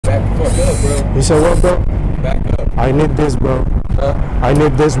back the fuck up, bro. You said what, bro? Back up. I need this, bro. Huh? I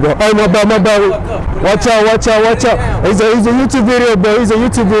need this, bro. Oh, my bad, my bad. Watch out, watch out, watch out. It's a YouTube video, bro. It's a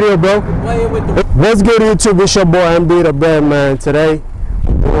YouTube video, bro. What's good, YouTube? It's your boy, MD the Bread, man. Today,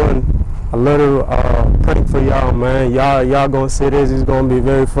 I'm doing a little prank for y'all, man. Y'all gonna see this. It's gonna be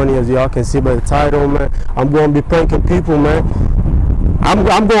very funny, as y'all can see by the title, man. I'm gonna be pranking people, man. I'm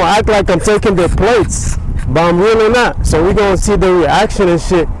gonna act like I'm taking their plates, but I'm really not. So we're gonna see the reaction and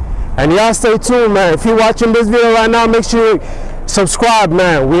shit. And y'all stay tuned, man. If you're watching this video right now, make sure you subscribe,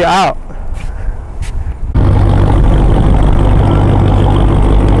 man. We out.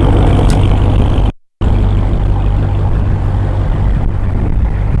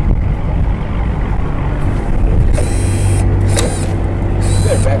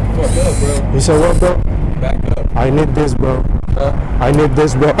 Back the fuck up, bro. You said what, bro? Back up. I need this, bro. Huh? I need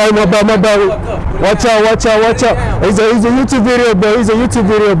this, bro. Oh, my bad, my bad. Watch out, watch out, watch out. It's a YouTube video, bro. It's a YouTube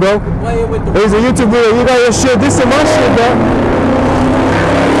video, bro. It's a YouTube video. You got your shit. This is my shit, bro.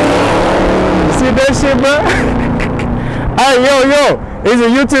 You see that shit, bro? Hey, yo. It's a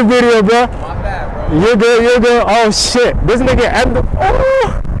YouTube video, bro. My bad, bro. You good, you good. Oh, shit. This nigga at the...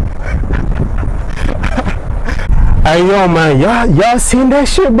 Oh. Hey, yo, man. Y'all seen that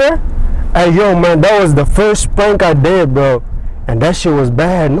shit, bro? Hey, yo, man. That was the first prank I did, bro. And that shit was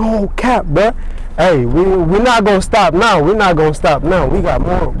bad. No cap, bro. Hey, we're not gonna stop now. We're not gonna stop now. We got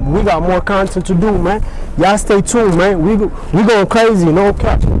more content to do, man. Y'all stay tuned, man. We going crazy, no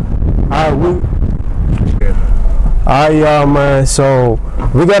cap. Alright, y'all, man. So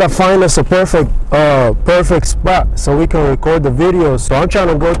we gotta find us a perfect spot so we can record the video. So I'm trying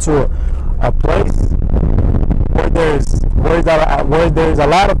to go to a place where there's a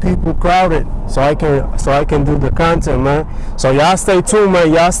lot of people crowded, so I can do the content, man. So y'all stay tuned,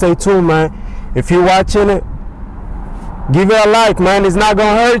 man. Y'all stay tuned, man. If you're watching it, give it a like, man. It's not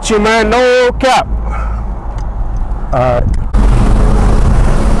gonna hurt you, man. No cap.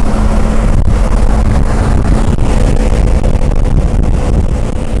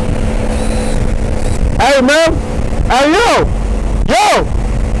 Hey, man. Hey, yo.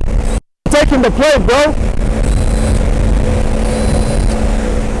 Taking the plate, bro.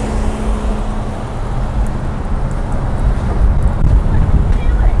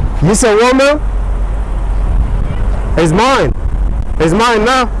 You said what, man? It's mine. It's mine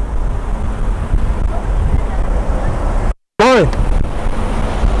now. Mine.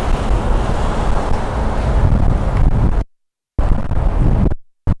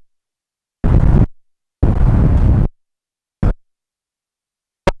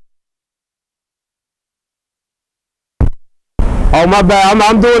 Oh, my bad.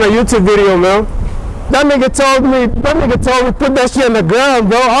 I'm doing a YouTube video, man. That nigga told me put that shit in the ground,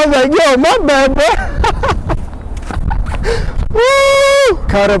 bro. I was like, yo, my bad, bro. Woo!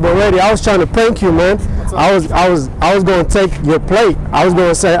 Caught up already. I was trying to prank you, man. I was gonna take your plate. I was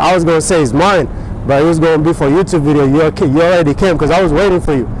gonna say it's mine, but it was gonna be for a YouTube video. You already came because I was waiting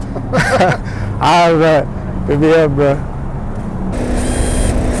for you. Alright, good be up, bro.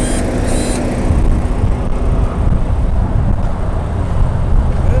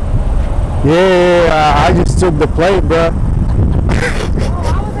 Yeah, I just took the plate, bro.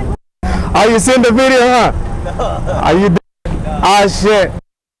 Are you seeing the video, huh? No. Are you? Ah, shit.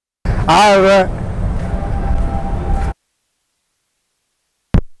 Alright, bro.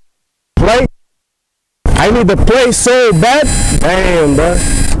 Plate? I need the plate so bad. Damn, bro.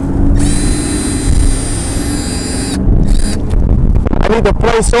 I need the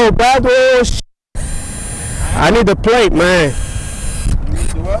plate so bad. Oh, shit. I need the plate, man.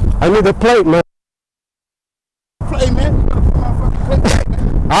 I need a plate, man. Plate, man.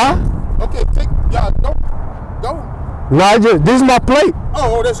 Huh? Okay, go. No, this is my plate.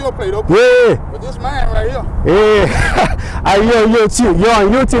 Oh, that's your plate, okay. Yeah. But this mine right here. Yeah. You're on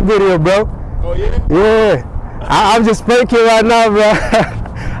YouTube video, bro. Oh, yeah? Yeah. I'm just pranking right now, bro.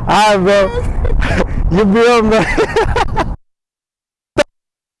 Alright, bro. You be on, bro.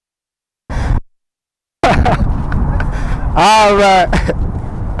 Alright.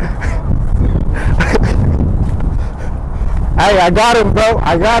 Hey, I got him, bro.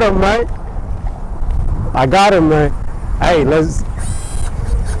 I got him, man. I got him, man. Hey, let's...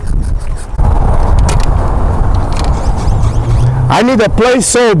 I need a plate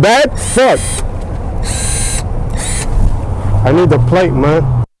so bad. Fuck. I need a plate,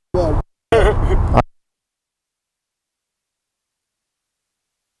 man.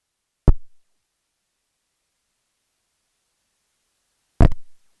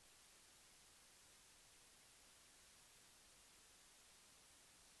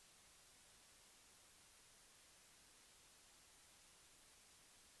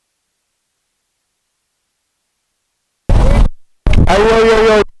 Hey,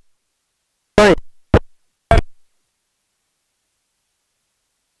 yo.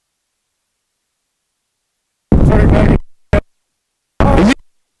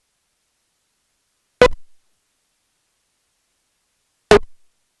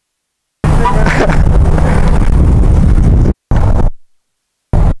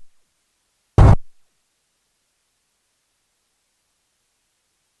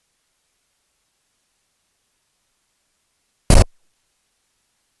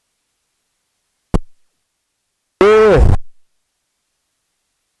 Yeah.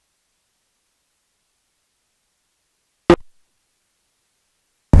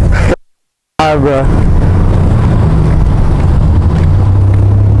 Alright, bro.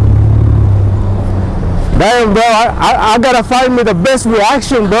 Damn, bro, I gotta find me the best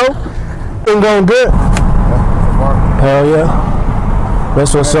reaction, bro. Ain't going good. Hell yeah.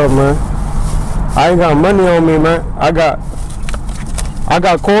 That's what's up, man. I ain't got money on me, man. I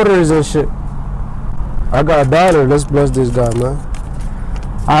got quarters and shit. I got $1. Let's bless this guy, man.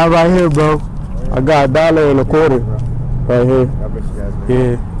 All right here, bro. I got $1 and a quarter. Right here.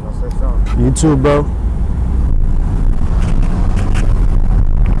 Yeah. You too, bro.